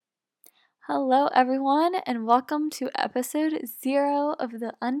Hello, everyone, and welcome to episode 0 of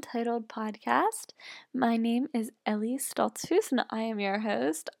the Untitled podcast. My name is Ellie Stoltzfus, and I am your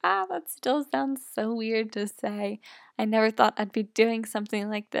host. That still sounds so weird to say. I never thought I'd be doing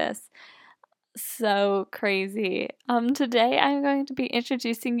something like this. So crazy. Today I'm going to be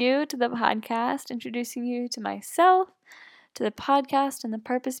introducing you to the podcast, introducing you to myself, to the podcast and the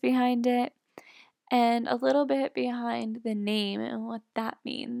purpose behind it, and a little bit behind the name and what that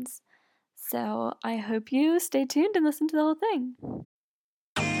means. So I hope you stay tuned and listen to the whole thing.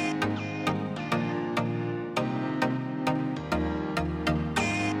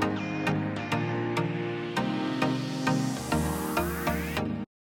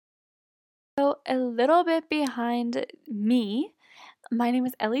 So a little bit behind me. My name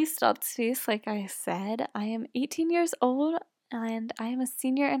is Ellie Stoltzfus, like I said. I am 18 years old and I am a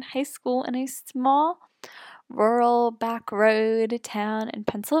senior in high school in a small rural back road town in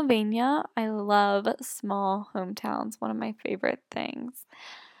Pennsylvania. I love small hometowns, one of my favorite things.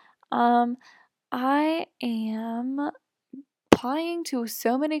 I am applying to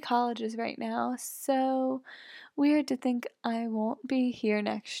so many colleges right now. So weird to think I won't be here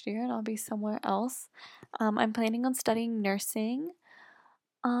next year and I'll be somewhere else. I'm planning on studying nursing,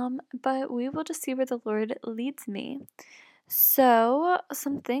 but we will just see where the Lord leads me. So,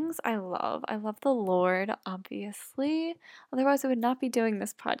 some things I love. I love the Lord, obviously. Otherwise, I would not be doing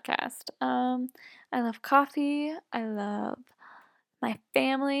this podcast. I love coffee. I love my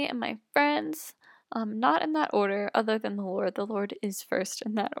family and my friends. Not in that order, other than the Lord. The Lord is first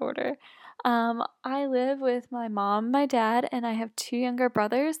in that order. I live with my mom, my dad, and I have 2 younger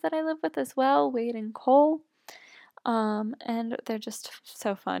brothers that I live with as well, Wade and Cole. And they're just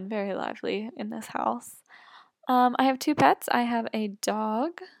so fun, very lively in this house. I have 2 pets. I have a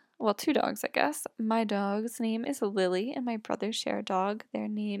dog. Well, 2 dogs, I guess. My dog's name is Lily, and my brothers share a dog.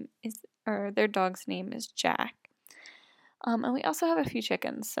 Their dog's name is Jack. And we also have a few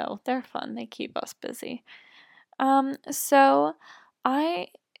chickens, so they're fun. They keep us busy. So I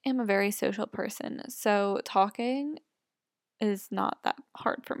am a very social person, so talking is not that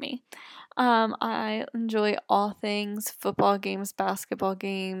hard for me. I enjoy all things football games, basketball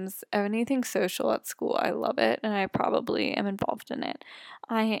games, anything social at school. I love it, and I probably am involved in it.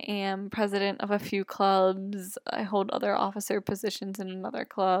 I am president of a few clubs. I hold other officer positions in another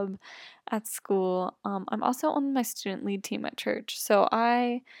club at school. I'm also on my student lead team at church, so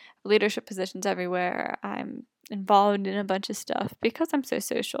I have leadership positions everywhere. I'm involved in a bunch of stuff because I'm so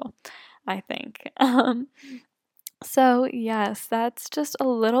social, I think. So, yes, that's just a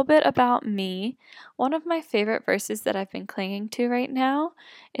little bit about me. One of my favorite verses that I've been clinging to right now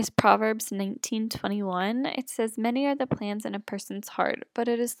is Proverbs 19:21. It says, "Many are the plans in a person's heart, but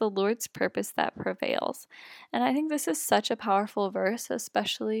it is the Lord's purpose that prevails." And I think this is such a powerful verse,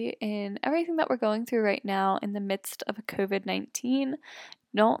 especially in everything that we're going through right now in the midst of COVID-19.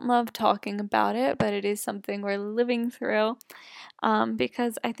 Don't love talking about it, but it is something we're living through.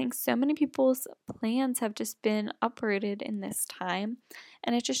 Because I think so many people's plans have just been uprooted in this time.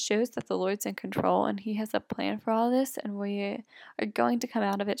 And it just shows that the Lord's in control and He has a plan for all this, and we are going to come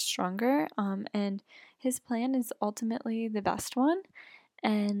out of it stronger. And His plan is ultimately the best one,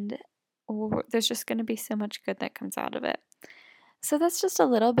 and there's just going to be so much good that comes out of it. So that's just a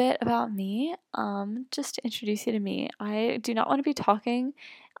little bit about me. Just to introduce you to me, I do not want to be talking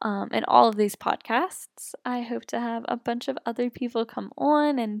in all of these podcasts. I hope to have a bunch of other people come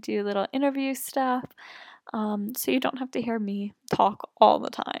on and do little interview stuff, so you don't have to hear me talk all the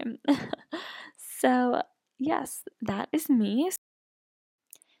time. So, yes, that is me.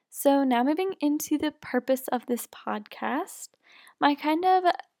 So, now moving into the purpose of this podcast, my kind of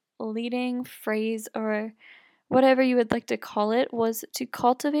leading phrase or whatever you would like to call it, was to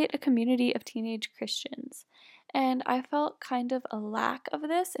cultivate a community of teenage Christians. And I felt kind of a lack of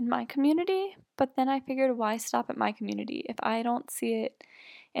this in my community, but then I figured, why stop at my community? If I don't see it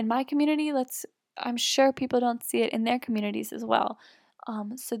in my community, I'm sure people don't see it in their communities as well.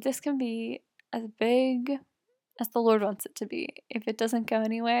 So this can be as big as the Lord wants it to be. If it doesn't go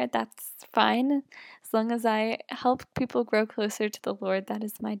anywhere, that's fine. As long as I help people grow closer to the Lord, that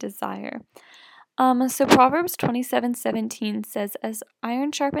is my desire. So Proverbs 27:17 says, "As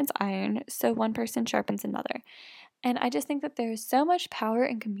iron sharpens iron, so one person sharpens another." And I just think that there is so much power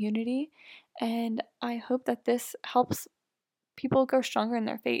in community, and I hope that this helps people grow stronger in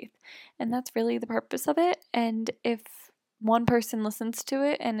their faith. And that's really the purpose of it. And if one person listens to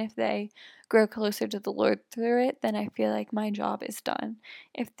it and if they grow closer to the Lord through it, then I feel like my job is done.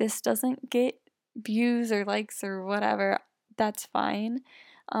 If this doesn't get views or likes or whatever, that's fine.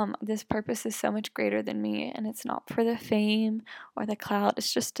 This purpose is so much greater than me, and it's not for the fame or the clout.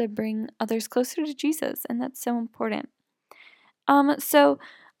 It's just to bring others closer to Jesus, and that's so important. So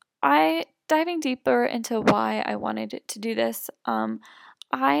I diving deeper into why I wanted to do this.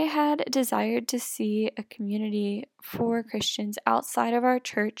 I had desired to see a community for Christians outside of our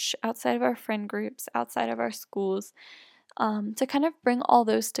church, outside of our friend groups, outside of our schools, to kind of bring all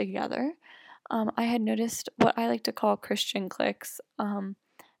those together. I had noticed what I like to call Christian cliques, and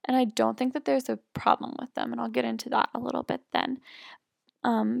I don't think that there's a problem with them, and I'll get into that a little bit then.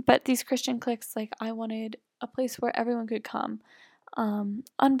 But these Christian cliques, like, I wanted a place where everyone could come,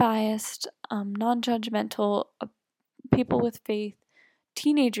 unbiased, non judgmental, people with faith,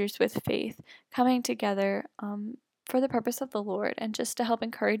 teenagers with faith, coming together for the purpose of the Lord and just to help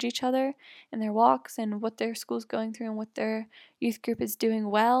encourage each other in their walks and what their school's going through and what their youth group is doing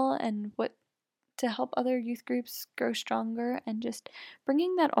well and what to help other youth groups grow stronger and just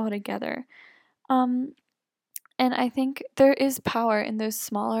bringing that all together. Um, and I think there is power in those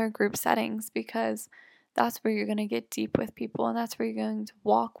smaller group settings because that's where you're going to get deep with people and that's where you're going to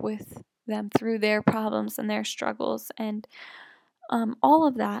walk with them through their problems and their struggles and all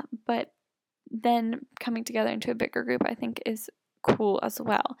of that. But then coming together into a bigger group, I think, is cool as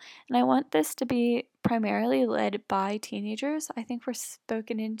well. And I want this to be primarily led by teenagers. I think we're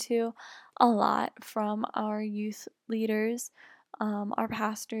spoken into a lot from our youth leaders, our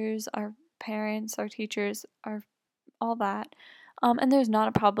pastors, our parents, our teachers, our all that. And there's not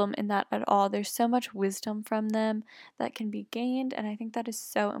a problem in that at all. There's so much wisdom from them that can be gained, and I think that is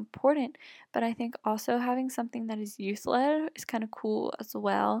so important. But I think also having something that is youth led is kind of cool as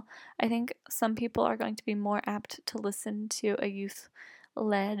well. I think some people are going to be more apt to listen to a youth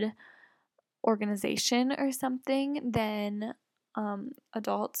led organization or something than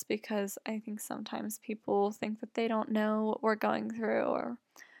adults because I think sometimes people think that they don't know what we're going through or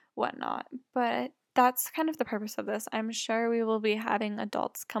whatnot. But that's kind of the purpose of this. I'm sure we will be having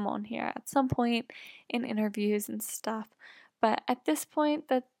adults come on here at some point in interviews and stuff. But at this point,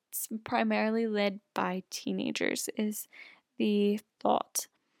 that's primarily led by teenagers, is the thought.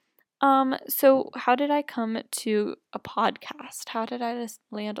 So how did I come to a podcast? How did I just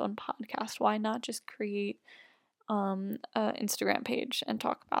land on podcast? Why not just create an Instagram page and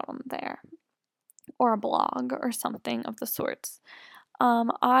talk about them there? Or a blog or something of the sorts.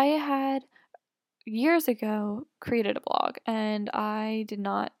 I had years ago created a blog and I did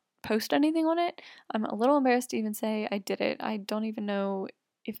not post anything on it. I'm a little embarrassed to even say I did it. I don't even know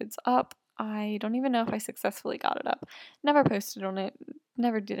if it's up. I don't even know if I successfully got it up. Never posted on it,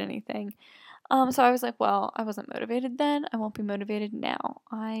 never did anything. So I was like, well, I wasn't motivated then. I won't be motivated now.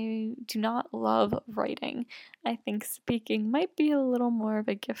 I do not love writing. I think speaking might be a little more of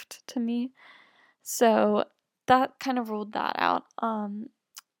a gift to me. So that kind of ruled that out.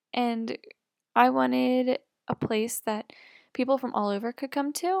 And I wanted a place that people from all over could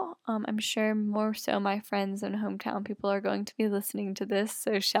come to. I'm sure more so my friends and hometown people are going to be listening to this,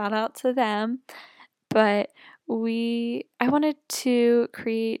 so shout out to them. But I wanted to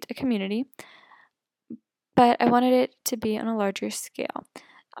create a community, but I wanted it to be on a larger scale.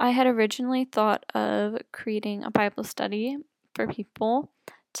 I had originally thought of creating a Bible study for people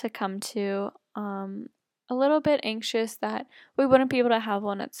to come to. A little bit anxious that we wouldn't be able to have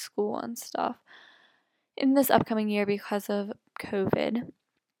one at school and stuff in this upcoming year because of COVID.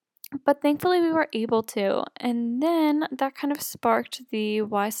 But thankfully we were able to. And then that kind of sparked the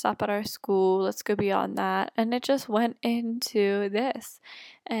why stop at our school? Let's go beyond that. And it just went into this.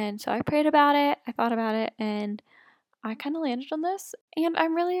 And so I prayed about it, I thought about it, and I kind of landed on this. And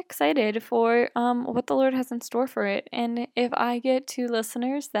I'm really excited for what the Lord has in store for it. And if I get 2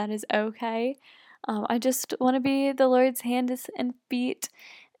 listeners, that is okay. I just want to be the Lord's hands and feet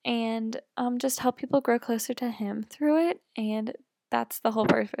and just help people grow closer to Him through it. And that's the whole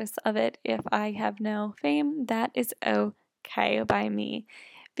purpose of it. If I have no fame, that is okay by me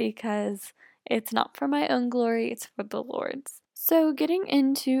because it's not for my own glory, it's for the Lord's. So, getting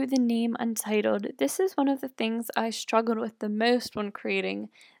into the name Untitled, this is one of the things I struggled with the most when creating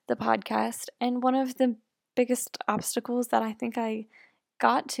the podcast, and one of the biggest obstacles that I think I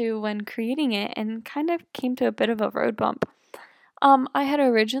got to when creating it and kind of came to a bit of a road bump. I had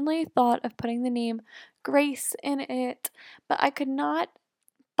originally thought of putting the name Grace in it, but I could not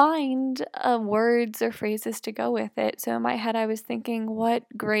find words or phrases to go with it. So in my head, I was thinking, what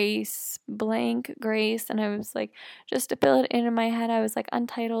grace, blank grace, and I was like, just to fill it in my head, I was like,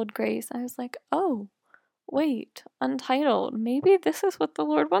 Untitled Grace. I was like, oh, wait, Untitled. Maybe this is what the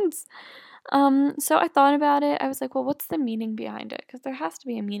Lord wants. So I thought about it. I was like, well, what's the meaning behind it? Because there has to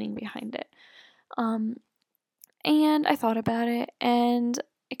be a meaning behind it. And I thought about it, and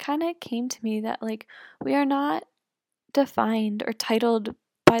it kind of came to me that like we are not defined or titled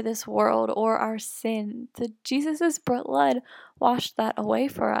by this world or our sin. The Jesus's blood washed that away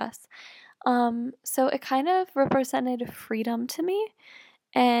for us. So it kind of represented freedom to me,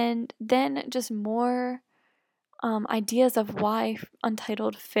 and then just more ideas of why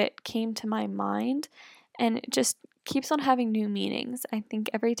Untitled Fit came to my mind, and it just keeps on having new meanings, I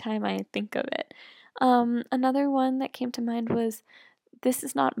think, every time I think of it. Another one that came to mind was this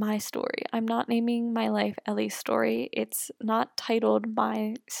is not my story. I'm not naming my life Ellie's story. It's not titled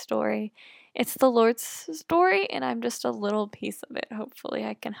my story. It's the Lord's story, and I'm just a little piece of it. Hopefully,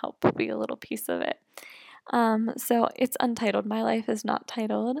 I can help be a little piece of it. So it's untitled. My life is not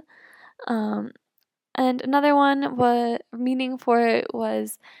titled. Um, and another one was meaning for it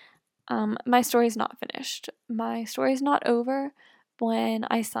was my story is not finished. My story is not over when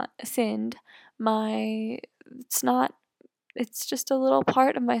I sinned. My it's not. It's just a little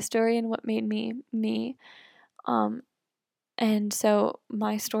part of my story and what made me me. Um, and so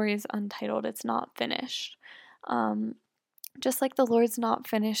my story is untitled. It's not finished. Um, just like the Lord's not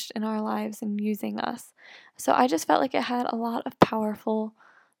finished in our lives and using us. So I just felt like it had a lot of powerful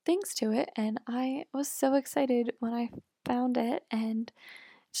things to it, and I was so excited when I found it, and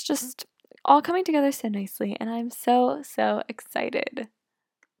it's just all coming together so nicely, and I'm so excited.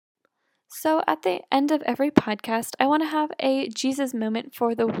 So at the end of every podcast, I want to have a Jesus moment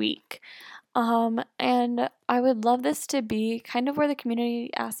for the week. And I would love this to be kind of where the community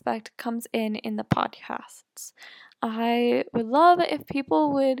aspect comes in the podcasts. I would love if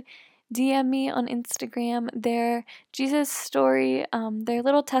people would DM me on Instagram their Jesus story, their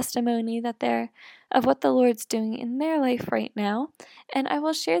little testimony that they're of what the Lord's doing in their life right now, and I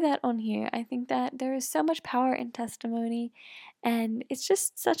will share that on here. I think that there is so much power in testimony, and it's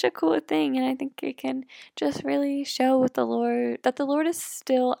just such a cool thing, and I think it can just really show what the Lord is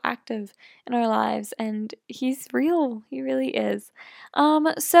still active in our lives, and He's real. He really is.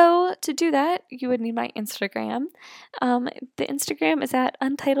 So to do that, you would need my Instagram. The Instagram is at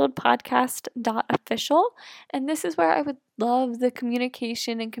untitledpodcast.official, and this is where I would love the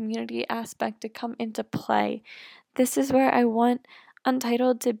communication and community aspect to come into play. This is where I want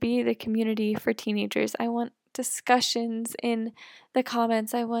Untitled to be the community for teenagers. I want discussions in the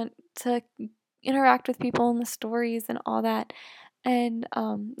comments. I want to interact with people in the stories and all that. And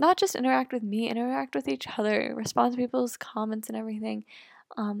not just interact with me, interact with each other, respond to people's comments and everything.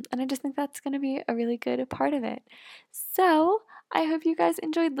 And I just think that's going to be a really good part of it. So I hope you guys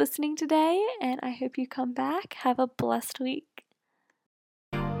enjoyed listening today, and I hope you come back. Have a blessed week.